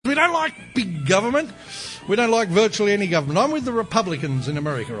don't like big government. We don't like virtually any government. I'm with the Republicans in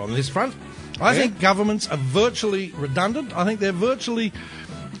America on this front. I think governments are virtually redundant. I think they're virtually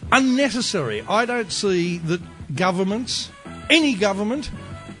unnecessary. I don't see that any government,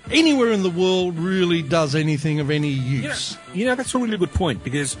 anywhere in the world really does anything of any use. That's a really good point,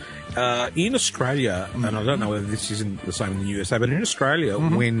 because in Australia, and I don't know whether this isn't the same in the USA, but in Australia,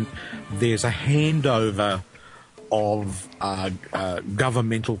 when there's a handover of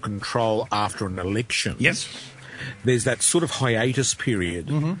governmental control after an election, there's that sort of hiatus period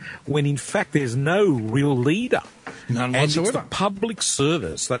when, in fact, there's no real leader. None and whatsoever. It's the public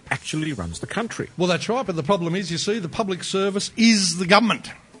service that actually runs the country. Well, that's right, but the problem is, you see, the public service is the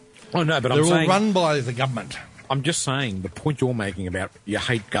government. Oh, no, but They're I'm saying... all run by the government. I'm just saying, the point you're making about you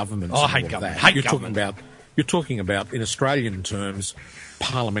hate governments... I hate government. You're talking about, in Australian terms,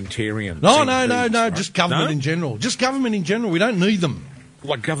 parliamentarians. No, just government in general. Just government in general. We don't need them.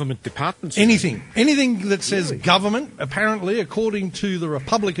 Like government departments? Anything that says government, apparently, according to the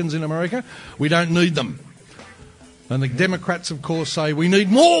Republicans in America, we don't need them. And the Democrats, of course, say we need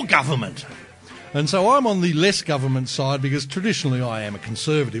more government. And so I'm on the less government side, because traditionally I am a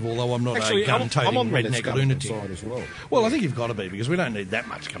conservative, although I'm not a gun-toting redneck lunatic. Side as well. Well, I think you've got to be, because we don't need that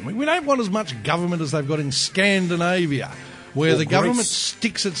much government. We don't want as much government as they've got in Scandinavia, where the government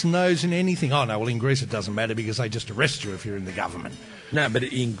sticks its nose in anything. Oh, no, well, in Greece it doesn't matter, because they just arrest you if you're in the government. No, but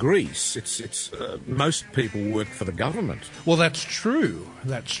in Greece, it's most people work for the government. Well, that's true.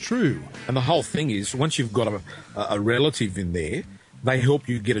 That's true. And the whole thing is, once you've got a relative in there, they help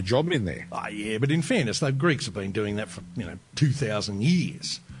you get a job in there. Oh, yeah, but in fairness, the Greeks have been doing that for, 2,000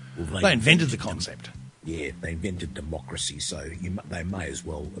 years. Well, they invented the concept. Yeah, they invented democracy, so they may as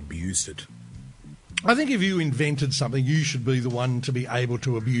well abuse it. I think if you invented something, you should be the one to be able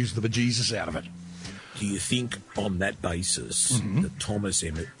to abuse the bejesus out of it. Do you think, on that basis, that Thomas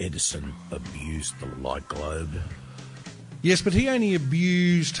Edison abused the light globe? Yes, but he only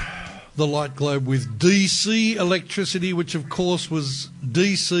abused the light globe with DC electricity, which, of course, was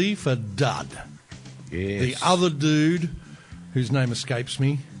DC for dud. Yes. The other dude, whose name escapes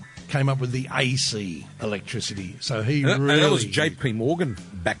me, came up with the AC electricity. So he really... And that was J.P. Morgan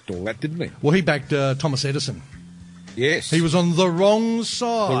backed all that, didn't he? Well, he backed Thomas Edison. Yes. He was on the wrong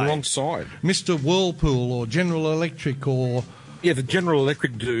side. The wrong side. Mr. Whirlpool or General Electric or... Yeah, the General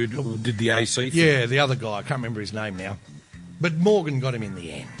Electric dude did the AC thing. Yeah, the other guy. I can't remember his name now. But Morgan got him in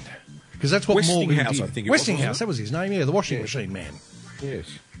the end. Because that's what Morgan Westinghouse, did. I think Westinghouse, that was his name, yeah, the washing machine man. Yes.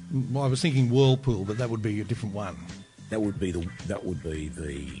 Well, I was thinking Whirlpool, but that would be a different one. That would be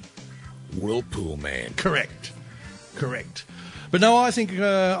the Whirlpool man. Correct. But no, I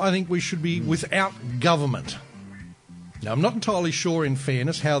think we should be without government. Now, I'm not entirely sure, in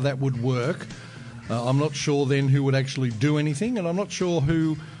fairness, how that would work. I'm not sure then who would actually do anything, and I'm not sure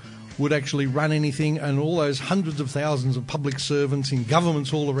who would actually run anything, and all those hundreds of thousands of public servants in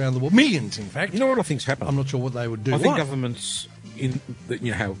governments all around the world, millions, in fact. You know what I think's happened? I'm not sure what they would do. I think governments,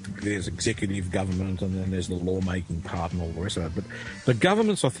 how there's executive government and then there's the lawmaking part and all the rest of it, but the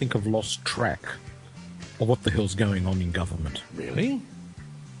governments, I think, have lost track of what the hell's going on in government. Really?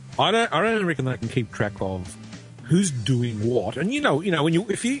 I don't reckon they can keep track of who's doing what. And when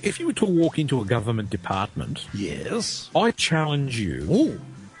if you were to walk into a government department, yes, I challenge you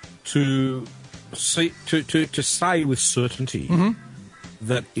to say with certainty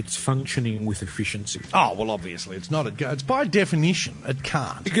that it's functioning with efficiency. Oh, well, obviously it's not. It's by definition it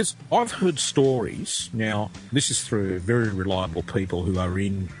can't. Because I've heard stories. Now, this is through very reliable people who are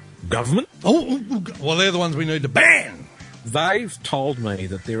in government. Oh, well, they're the ones we need to ban. They've told me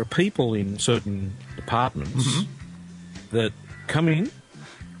that there are people in certain departments that come in,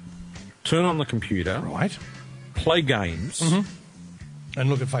 turn on the computer, right, play games, and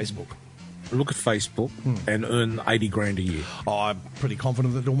look at Facebook. And earn $80,000 a year. Oh, I'm pretty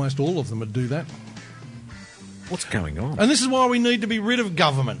confident that almost all of them would do that. What's going on? And this is why we need to be rid of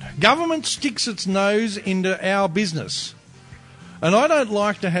government. Government sticks its nose into our business. And I don't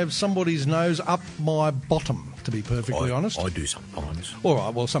like to have somebody's nose up my bottom, to be perfectly honest. I do sometimes. All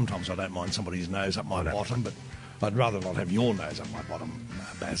right, well, sometimes I don't mind somebody's nose up my bottom, but I'd rather not have your nose up my bottom,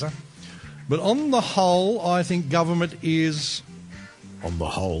 Bazza. But on the whole, I think government is... On the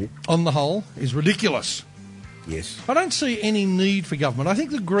whole, is ridiculous. Yes. I don't see any need for government. I think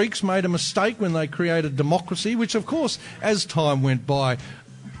the Greeks made a mistake when they created democracy, which, of course, as time went by,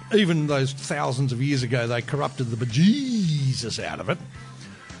 even those thousands of years ago, they corrupted the bejesus out of it.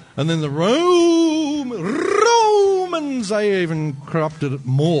 And then the Romans, they even corrupted it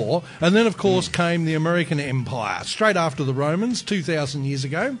more. And then, of course, came the American Empire, straight after the Romans, 2,000 years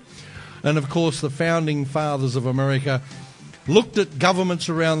ago. And, of course, the founding fathers of America looked at governments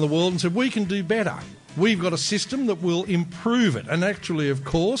around the world and said, we can do better. We've got a system that will improve it. And actually, of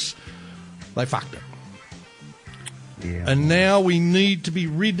course, they fucked it. Yeah. And now we need to be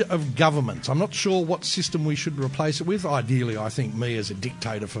rid of governments. I'm not sure what system we should replace it with. Ideally, I think me as a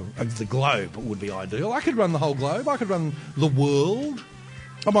dictator of the globe would be ideal. I could run the whole globe. I could run the world.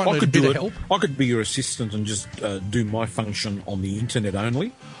 I might need a bit of help. I could be your assistant and just do my function on the internet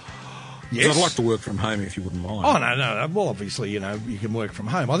only. Yes. I'd like to work from home if you wouldn't mind. Oh, no. Well, obviously, you can work from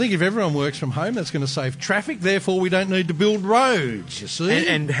home. I think if everyone works from home, that's going to save traffic. Therefore, we don't need to build roads, you see.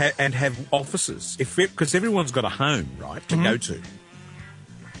 And have offices. Because everyone's got a home, right, to go to.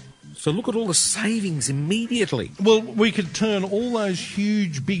 So look at all the savings immediately. Well, we could turn all those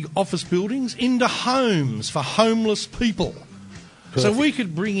huge, big office buildings into homes for homeless people. Perfect. So we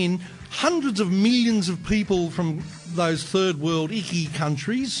could bring in hundreds of millions of people from those third world icky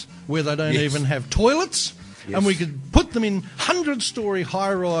countries where they don't even have toilets, and we could put them in 100-storey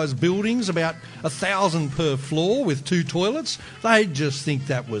high-rise buildings, about 1,000 per floor with 2 toilets. They'd just think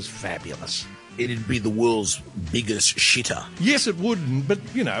that was fabulous. It'd be the world's biggest shitter. Yes, it would, but,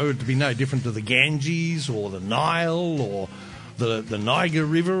 it'd be no different to the Ganges or the Nile or the Niger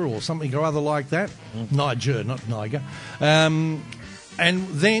River or something or other like that. Niger, not Niger. And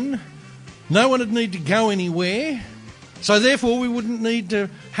then no one would need to go anywhere. So therefore we wouldn't need to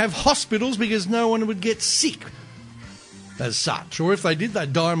have hospitals because no one would get sick as such. Or if they did,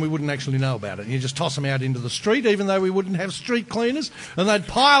 they'd die and we wouldn't actually know about it. And you just toss them out into the street, even though we wouldn't have street cleaners, and they'd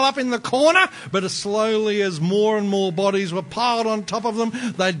pile up in the corner. But as slowly as more and more bodies were piled on top of them,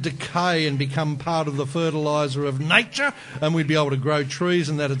 they'd decay and become part of the fertiliser of nature, and we'd be able to grow trees,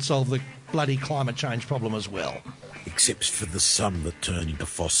 and that'd solve the bloody climate change problem as well. Except for the some that turn into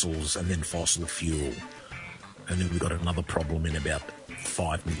fossils and then fossil fuel. And then we've got another problem in about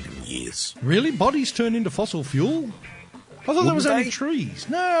 5 million years. Really? Bodies turn into fossil fuel? I thought that was only trees.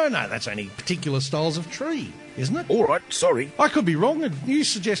 No, that's only particular styles of tree, isn't it? All right, sorry. I could be wrong. Are you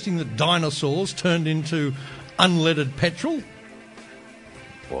suggesting that dinosaurs turned into unleaded petrol?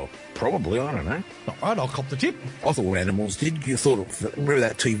 Well, probably, I don't know. All right, I'll cop the tip. I thought animals did. You thought remember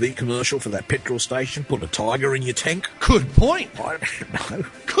that TV commercial for that petrol station? Put a tiger in your tank? Good point. I don't know.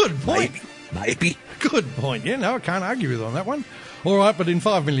 Good point. Maybe. Good point. Yeah, no, I can't argue with you on that one. All right, but in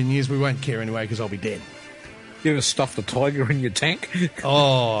 5 million years we won't care anyway because I'll be dead. You ever stuffed a tiger in your tank?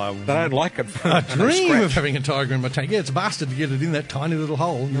 Oh, they don't like it. I dream of having a tiger in my tank. Yeah, it's a bastard to get it in that tiny little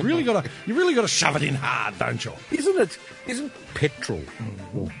hole. You really got to shove it in hard, don't you? Isn't petrol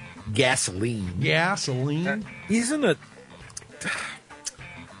or gasoline? Gasoline. Isn't it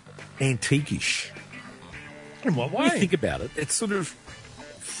antiquish? In what way? When you think about it, it's sort of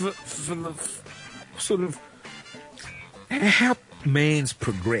for the sort of how man's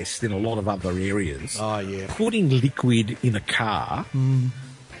progressed in a lot of other areas. Oh, yeah. Putting liquid in a car, an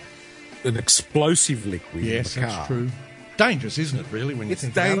explosive liquid in a car. Yes, that's true. Dangerous, isn't it, really, when you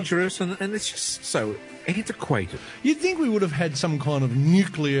think about it? It's dangerous, and it's just so antiquated. You'd think we would have had some kind of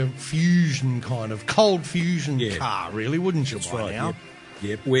nuclear fusion, kind of cold fusion car, really, wouldn't you, that's by right, now?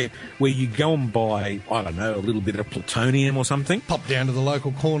 Yeah, where you go and buy, I don't know, a little bit of plutonium or something. Pop down to the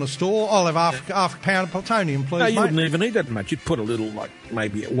local corner store. I'll have half a pound of plutonium, please, No, you mate. wouldn't even need that much. You'd put a little, like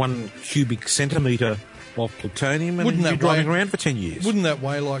maybe 1 cubic centimetre of plutonium, and you'd be driving around for 10 years. Wouldn't that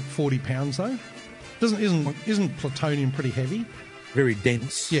weigh like 40 pounds though? Isn't plutonium pretty heavy? Very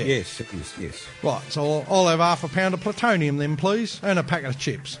dense. Yeah. Yes, it is. Yes. Right, so I'll have half a pound of plutonium then, please, and a packet of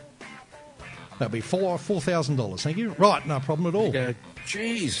chips. That'll be $4,000, thank you. Right, no problem at all. You go,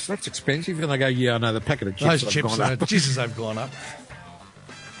 geez, that's expensive. And they go, yeah, I know, the packet of chips Those have chips, gone up. Jesus, they've gone up.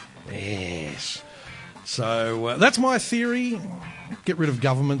 Yes. So that's my theory. Get rid of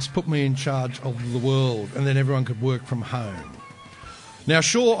governments, put me in charge of the world, and then everyone could work from home. Now,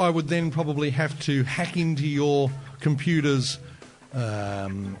 sure, I would then probably have to hack into your computer's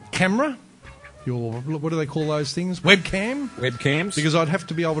camera. What do they call those things? Webcams. Because I'd have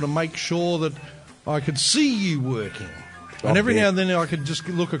to be able to make sure that I could see you working. And every now and then I could just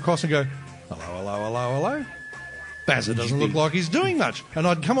look across and go, hello. Bazza doesn't look like he's doing much. And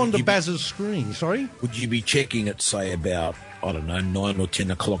I'd come onto Bazza's screen. Sorry? Would you be checking it, say, about, I don't know, 9 or 10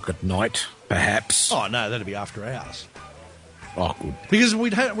 o'clock at night, perhaps? Oh, no, that'd be after hours. Oh, good. Because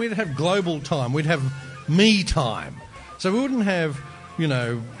we'd have global time. We'd have me time. So we wouldn't have,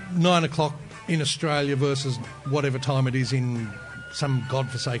 9 o'clock in Australia versus whatever time it is in some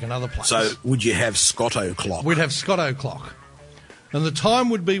godforsaken other place. So would you have Scotto clock? We'd have Scotto clock. And the time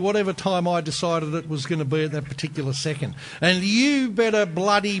would be whatever time I decided it was going to be at that particular second. And you better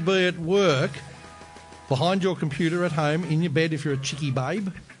bloody be at work, behind your computer at home, in your bed if you're a chicky babe,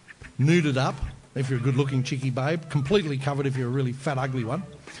 nuded up, if you're a good-looking chickie babe, completely covered if you're a really fat, ugly one.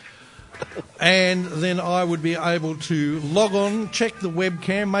 And then I would be able to log on, check the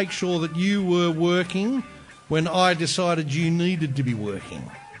webcam, make sure that you were working when I decided you needed to be working.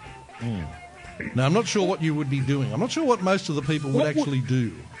 Now, I'm not sure what you would be doing. I'm not sure what most of the people would actually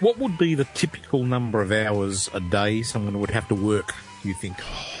do. What would be the typical number of hours a day someone would have to work, you think?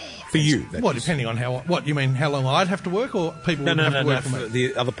 For you? Well, depending on what you mean, how long I'd have to work, or people would have to work for me?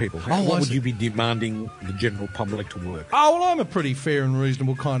 The other people. What would you be demanding the general public to work? Oh, well, I'm a pretty fair and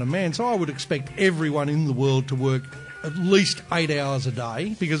reasonable kind of man, so I would expect everyone in the world to work at least 8 hours a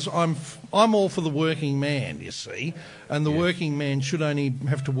day, because I'm all for the working man, you see, and the working man should only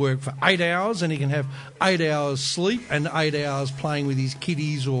have to work for 8 hours, and he can have 8 hours sleep and 8 hours playing with his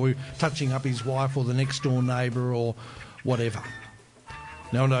kiddies or touching up his wife or the next door neighbour or whatever.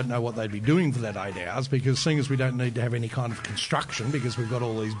 Now, I don't know what they'd be doing for that 8 hours, because seeing as we don't need to have any kind of construction, because we've got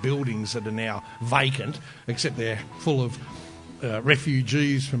all these buildings that are now vacant, except they're full of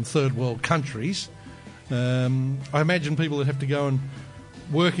refugees from third world countries, I imagine people would have to go and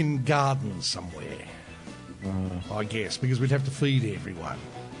work in gardens somewhere, I guess, because we'd have to feed everyone.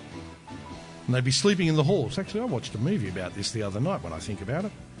 And they'd be sleeping in the halls. Actually, I watched a movie about this the other night, when I think about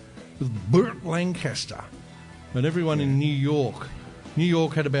it, with Burt Lancaster and everyone in New York. New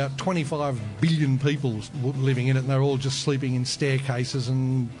York had about 25 billion people living in it, and they're all just sleeping in staircases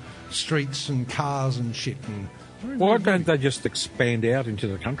and streets and cars and shit. And why don't they just expand out into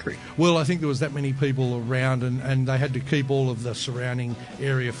the country? Well, I think there was that many people around, and they had to keep all of the surrounding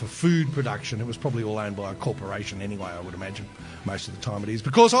area for food production. It was probably all owned by a corporation anyway, I would imagine. Most of the time it is.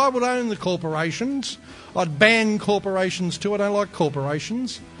 Because I would own the corporations. I'd ban corporations too. I don't like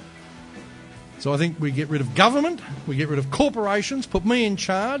corporations. So I think we get rid of government, we get rid of corporations, put me in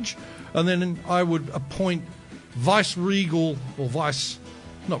charge, and then I would appoint vice-regal, or vice,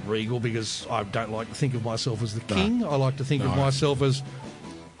 not regal, because I don't like to think of myself as the king. No. I like to think of myself as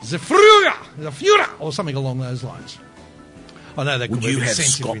the Führer, or something along those lines. I know that could be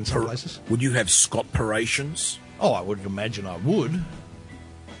sensitive in some places. Would you have Scotparations? Oh, I would imagine I would.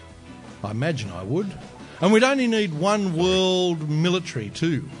 And we'd only need one world military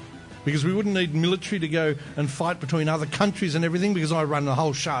too. Because we wouldn't need military to go and fight between other countries and everything, because I run the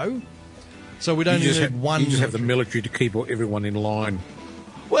whole show. So we'd only need one. You just have the military to keep everyone in line.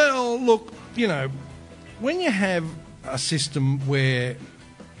 Well, look, you know, when you have a system where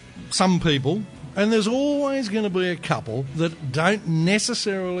some people, and there's always going to be a couple that don't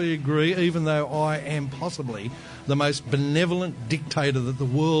necessarily agree, even though I am possibly the most benevolent dictator that the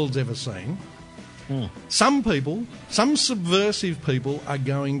world's ever seen. Some people, some subversive people, are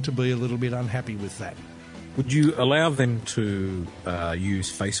going to be a little bit unhappy with that. Would you allow them to use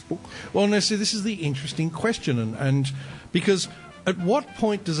Facebook? Well, now, see, this is the interesting question, and because at what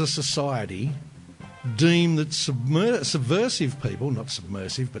point does a society deem that subversive people, not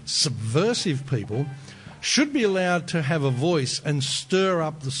submersive, but subversive people, should be allowed to have a voice and stir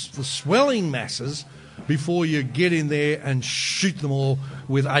up the swelling masses before you get in there and shoot them all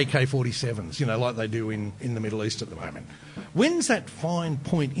with AK-47s, you know, like they do in the Middle East at the moment? When's that fine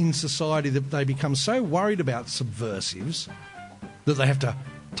point in society that they become so worried about subversives that they have to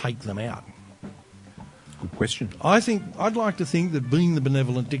take them out? Good question. I'd like to think that, being the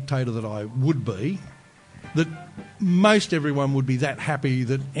benevolent dictator that I would be, that most everyone would be that happy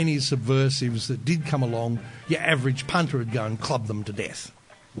that any subversives that did come along, your average punter would go and club them to death.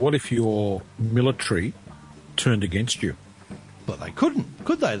 What if your military turned against you? But they couldn't,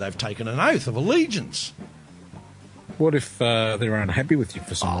 could they? They've taken an oath of allegiance. What if they're unhappy with you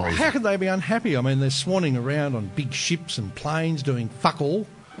for some reason? How could they be unhappy? I mean, they're swanning around on big ships and planes doing fuck all.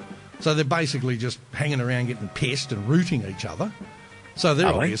 So they're basically just hanging around getting pissed and rooting each other. So they're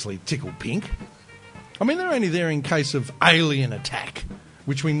obviously tickled pink. I mean, they're only there in case of alien attack,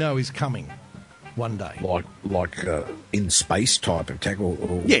 which we know is coming one day. Like in space type attack or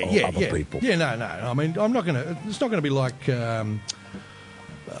other people? Yeah, no. I mean, it's not going to be like...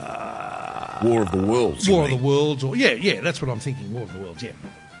 War of the Worlds. War of the Worlds, or yeah, that's what I'm thinking. War of the Worlds,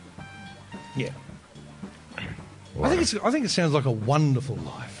 yeah. Right. I think it sounds like a wonderful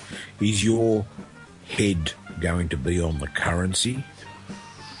life. Is your head going to be on the currency,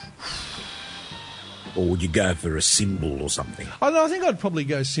 or would you go for a symbol or something? I think I'd probably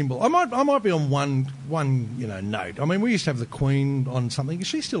go symbol. I might be on one note. I mean, we used to have the Queen on something. Is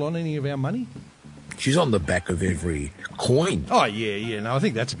she still on any of our money? She's on the back of every coin. Oh, yeah. No, I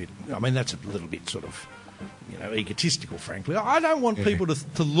think that's a little bit sort of, egotistical, frankly. I don't want people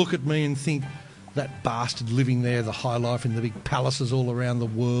to look at me and think, that bastard living there, the high life in the big palaces all around the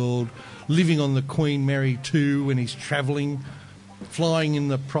world, living on the Queen Mary 2 when he's travelling. flying in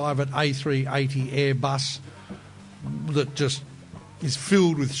the private A380 Airbus that just is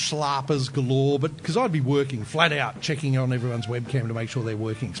filled with schlappers galore, but because I'd be working flat out, checking on everyone's webcam to make sure they're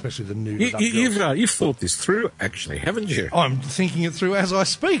working, especially the new. You've thought this through, actually, haven't you? I'm thinking it through as I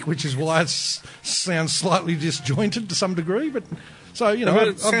speak, which is why it sounds slightly disjointed to some degree. But so I've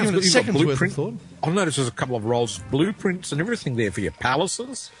given it seconds worth of thought. I've noticed there's a couple of rolls of blueprints and everything there for your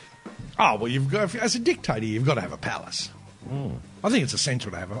palaces. Oh well, you've got as a dictator, you've got to have a palace. I think it's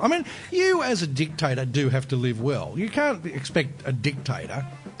essential to have I mean, you as a dictator do have to live well. You can't expect a dictator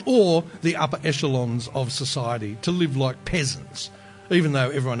or the upper echelons of society to live like peasants, even though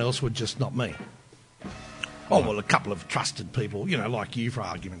everyone else would just not me. Oh, well, a couple of trusted people, like you for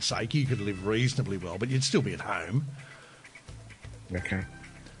argument's sake, you could live reasonably well, but you'd still be at home. Okay.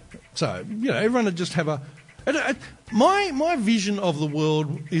 So, everyone would just have my vision of the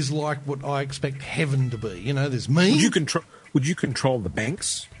world is like what I expect heaven to be. There's me. Would you control the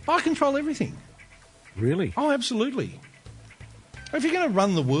banks? I control everything. Really? Oh, absolutely. If you're going to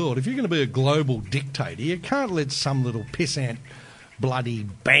run the world, if you're going to be a global dictator, you can't let some little pissant bloody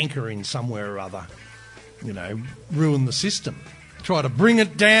banker in somewhere or other, ruin the system. Try to bring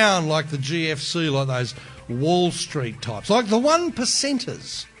it down like the GFC, like those Wall Street types, like the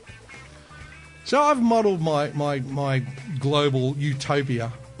 1%ers. So I've modelled my global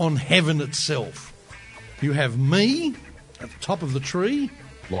utopia on heaven itself. You have me at the top of the tree.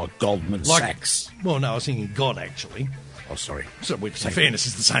 Like Goldman Sachs. Well, no, I was thinking God, actually. Oh, sorry. So, which, in fairness,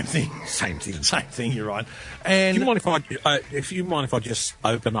 is the same thing. Same thing. Same thing, you're right. And do you mind if I just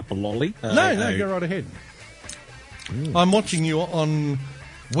open up a lolly? No, go right ahead. I'm watching you on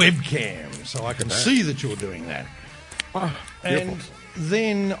webcam, so I can see that you're doing that. Oh, and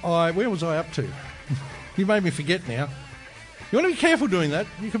then where was I up to? You made me forget now. You want to be careful doing that.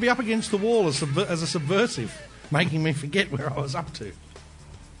 You could be up against the wall as a subversive, making me forget where I was up to.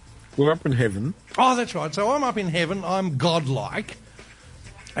 We're up in heaven. Oh, that's right. So I'm up in heaven. I'm godlike.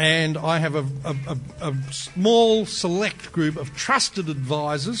 And I have a small, select group of trusted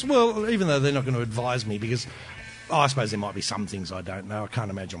advisors. Well, even though they're not going to advise me because I suppose there might be some things I don't know. I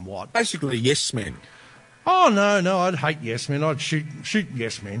can't imagine what. Basically, yes men. Oh, no, I'd hate yes men. I'd shoot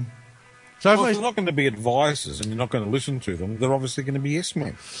yes men. So if they're not going to be advisors and you're not going to listen to them, they're obviously going to be yes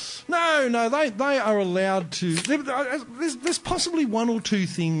men. No, they are allowed to. There's possibly one or two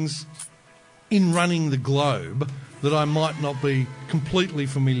things in running the globe that I might not be completely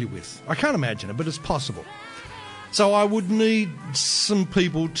familiar with. I can't imagine it, but it's possible. So I would need some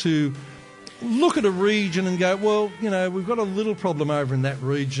people to look at a region and go, well, we've got a little problem over in that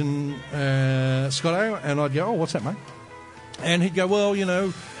region, Scotto. And I'd go, oh, what's that, mate? And he'd go, well,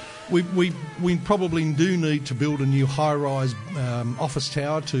 we probably do need to build a new high-rise office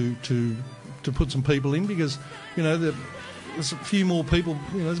tower to put some people in because, there's a few more people.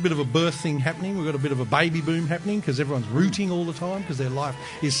 There's a bit of a birth thing happening. We've got a bit of a baby boom happening because everyone's rooting all the time because their life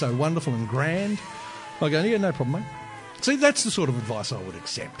is so wonderful and grand. I go, yeah, no problem, mate. See, that's the sort of advice I would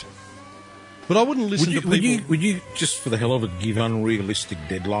accept. But I wouldn't listen to people... Would you, just for the hell of it, give unrealistic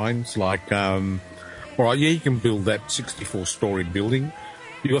deadlines? Like, all right, yeah, you can build that 64-storey building.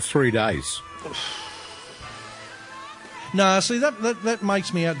 You've got 3 days. No, see, that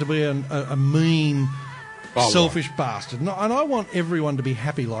makes me out to be a mean, selfish bastard. And I want everyone to be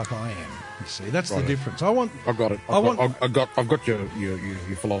happy like I am. You see, that's the difference. I've got it. I've got your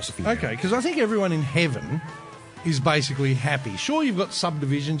philosophy. Okay, because I think everyone in heaven is basically happy. Sure, you've got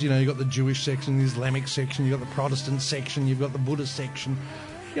subdivisions. You've got the Jewish section, the Islamic section, you've got the Protestant section, you've got the Buddhist section.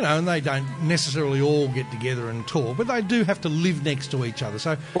 And they don't necessarily all get together and talk, but they do have to live next to each other.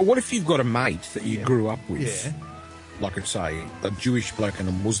 So, but what if you've got a mate that you grew up with, like I say, a Jewish bloke and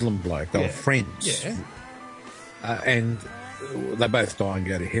a Muslim bloke, they were friends, and they both die and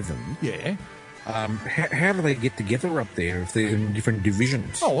go to heaven. Yeah. How do they get together up there if they're in different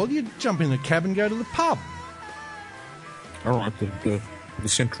divisions? Oh, well, you jump in the cab and go to the pub. All right, the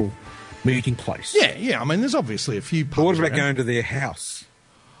central meeting place. Yeah. I mean, there's obviously a few pubs. But what about going to their house?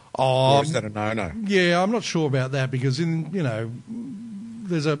 Or is that a no-no? Yeah, I'm not sure about that because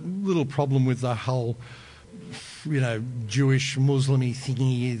there's a little problem with the whole, Jewish, Muslim-y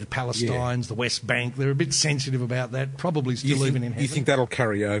thingy, the Palestinians, the West Bank. They're a bit sensitive about that, probably still even in heaven. You think that'll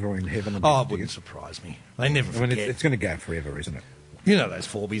carry over in heaven? Oh, it wouldn't surprise me. They never forget. It's going to go forever, isn't it? Those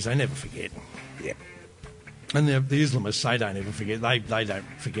Forbies, they never forget. Yeah. And the Islamists, they don't ever forget. They don't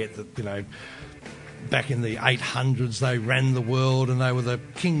forget that, back in the 800s, they ran the world and they were the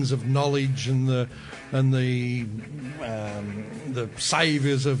kings of knowledge and the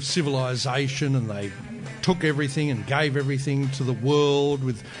saviours of civilization, and they took everything and gave everything to the world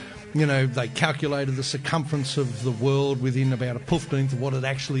with They calculated the circumference of the world within about a 15th of what it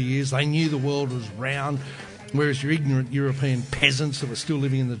actually is. They knew the world was round, whereas your ignorant European peasants that were still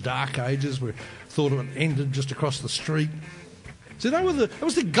living in the Dark Ages thought it ended just across the street. So that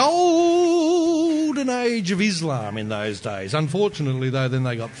was the golden age of Islam in those days. Unfortunately, though, then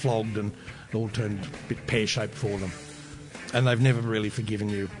they got flogged and it all turned a bit pear-shaped for them. And they've never really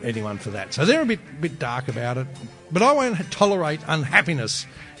forgiven anyone for that. So they're a bit dark about it. But I won't tolerate unhappiness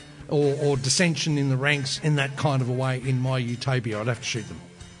or dissension in the ranks in that kind of a way in my utopia. I'd have to shoot them.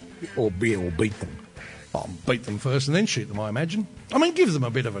 Or beat them. I'll beat them first and then shoot them, I imagine. I mean, give them a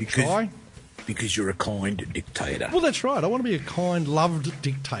bit of a try. Because you're a kind dictator. Well, that's right. I want to be a kind, loved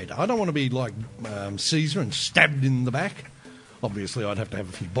dictator. I don't want to be like Caesar and stabbed in the back. Obviously, I'd have to have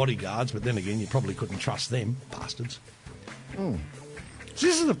a few bodyguards, but then again, you probably couldn't trust them, bastards. So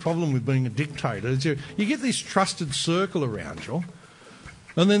this is the problem with being a dictator. Is you get this trusted circle around you,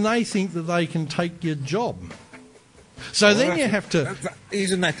 and then they think that they can take your job. So then you have to...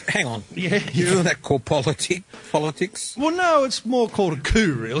 Isn't that... Hang on. Yeah. Isn't that called politics? Well, no, it's more called a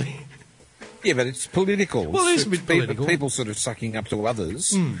coup, really. Yeah, but it's political. Well, it is a bit political. People sort of sucking up to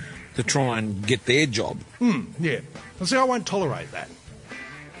others to try and get their job. Yeah. And see, I won't tolerate that.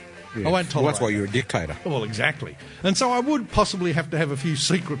 Yeah. I won't tolerate that's why that. you're a dictator. Well, exactly. And so I would possibly have to have a few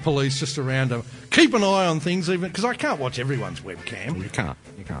secret police just around to keep an eye on things, even because I can't watch everyone's webcam. You can't.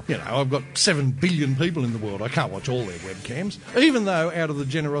 I've got 7 billion people in the world. I can't watch all their webcams. Even though, out of the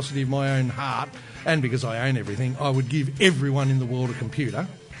generosity of my own heart, and because I own everything, I would give everyone in the world a computer,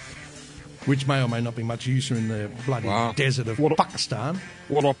 which may or may not be much use in the bloody desert of Pakistan.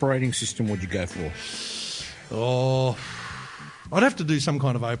 What operating system would you go for? Oh, I'd have to do some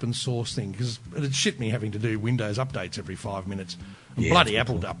kind of open source thing, because it'd shit me having to do Windows updates every 5 minutes. And bloody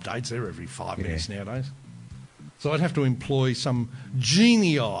Apple updates, they're every 5 minutes nowadays. So I'd have to employ some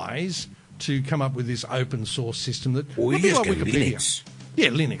genius to come up with this open source system that would be like Wikipedia. Linux. Yeah,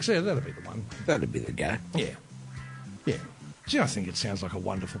 Linux. Yeah, that'd be the one. That'd be the go. Yeah. Gee, I think it sounds like a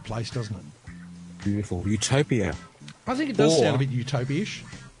wonderful place, doesn't it? Beautiful. Utopia. I think it does sound a bit utopia-ish.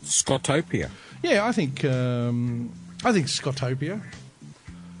 Scottopia. Yeah, I think Scottopia.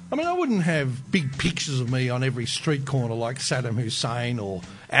 I mean, I wouldn't have big pictures of me on every street corner like Saddam Hussein or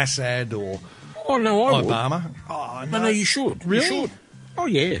Assad or Obama. Would. Oh, no, you should. Really? You should. Oh,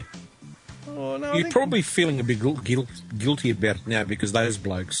 yeah. Oh, no, You're probably feeling a bit guilty about it now because those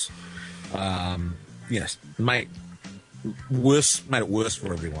blokes, made it worse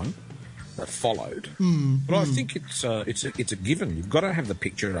for everyone that followed. But I think it's a given. You've got to have the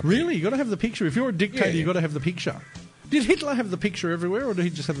picture up. Really? You've got to have the picture. If you're a dictator, you've got to have the picture. Did Hitler have the picture everywhere, or did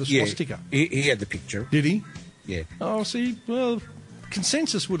he just have the swastika? He had the picture. Did he? Yeah. Oh, see, well,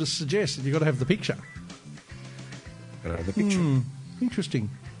 consensus would have suggested you've got to have the picture. Got to have the picture. Interesting.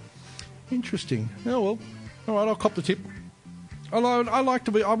 Oh, well. All right, I'll cop the tip. I want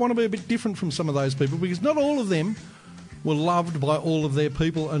to be a bit different from some of those people, because not all of them were loved by all of their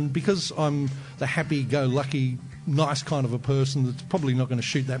people, and because I'm the happy-go-lucky, nice kind of a person that's probably not going to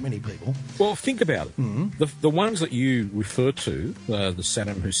shoot that many people. Well, think about it. The ones that you refer to, the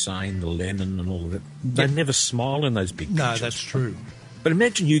Saddam Hussein, the Lenin and all of that, they never smile in those big pictures. No, that's true. But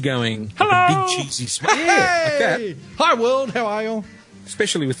imagine you going, hello! With a big cheesy smile. Hey! Yeah, like that. Hi, world, how are you?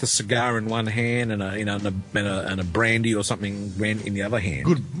 Especially with a cigar in one hand and a brandy or something in the other hand.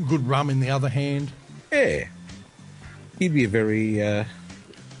 Good rum in the other hand. Yeah. You'd be a very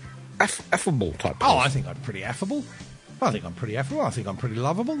affable type person. Oh, I think I'm pretty affable. I think I'm pretty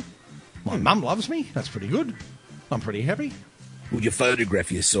lovable. My mum loves me. That's pretty good. I'm pretty happy. Would you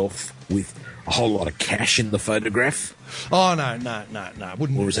photograph yourself with a whole lot of cash in the photograph? Oh, no.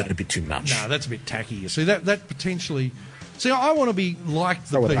 Wouldn't. Or is that a bit too much? No, that's a bit tacky. You see, that potentially... See, I want to be like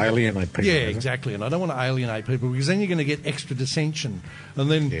the people. people. Alienate people. Yeah, exactly. And I don't want to alienate people, because then you're going to get extra dissension.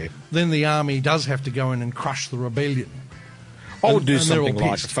 And then the army does have to go in and crush the rebellion. I would do something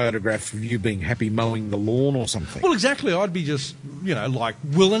like a photograph of you being happy mowing the lawn or something. Well, exactly. I'd be just, like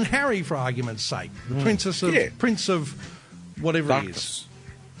Will and Harry, for argument's sake. The Prince of whatever Darkness.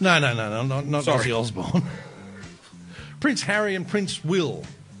 he is. No, not Ozzy Osbourne. Prince Harry and Prince Will.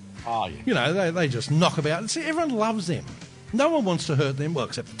 Oh, yeah. They just knock about. See, everyone loves them. No one wants to hurt them, well,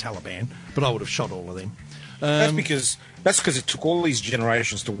 except the Taliban, but I would have shot all of them. That's because it took all these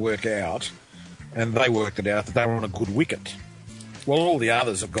generations to work out, and they worked it out that they were on a good wicket. Well, all the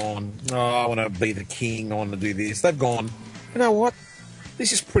others have gone, I want to be the king, I want to do this. They've gone, you know what?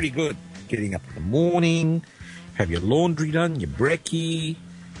 This is pretty good. Getting up in the morning, have your laundry done, your brekkie,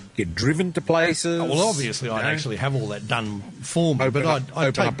 get driven to places. Oh, well, obviously, I'd actually have all that done for me, Open but up, I'd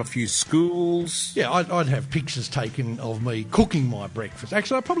open take, up a few schools. yeah, I'd have pictures taken of me cooking my breakfast.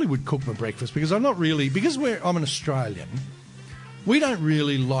 Actually, I probably would cook my breakfast because I'm an Australian. We don't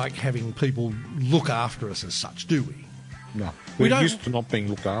really like having people look after us as such, do we? No, We we're don't- used to not being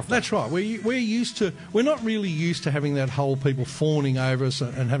looked after. That's right. We're not really used to having that whole people fawning over us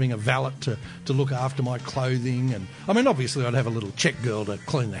and having a valet to look after my clothing. And I mean, obviously, I'd have a little check girl to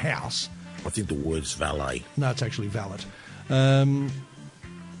clean the house. I think the word's valet. No, it's actually valet.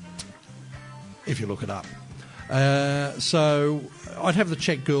 If you look it up. So I'd have the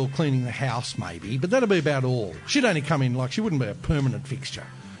check girl cleaning the house maybe, but that'd be about all. She'd only come in, she wouldn't be a permanent fixture.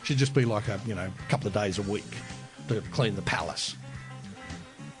 She'd just be like a couple of days a week to clean the palace.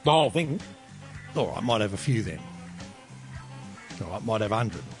 The whole thing. All right, might have a few then. All right, might have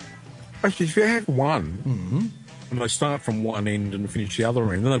 100. Actually, if you have one, and they start from one end and finish the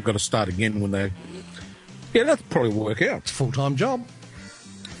other end, then they've got to start again when they... Yeah, that'd probably work out. It's a full-time job.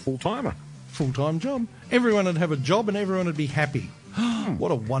 Full-timer. Full-time job. Everyone would have a job and everyone would be happy.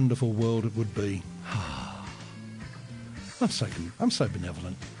 What a wonderful world it would be. I'm so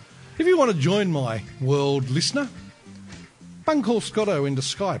benevolent. If you want to join my world, listener, bung call Scotto into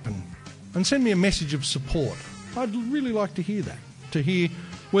Skype and send me a message of support. I'd really like to hear that, to hear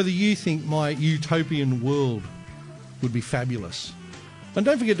whether you think my utopian world would be fabulous. And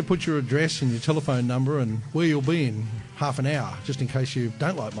don't forget to put your address and your telephone number and where you'll be in half an hour, just in case you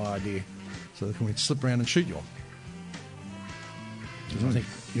don't like my idea, so that we can slip around and shoot you. I think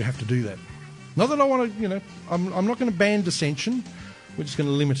you have to do that. Not that I want to, I'm not going to ban dissension. We're just going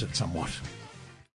to limit it somewhat.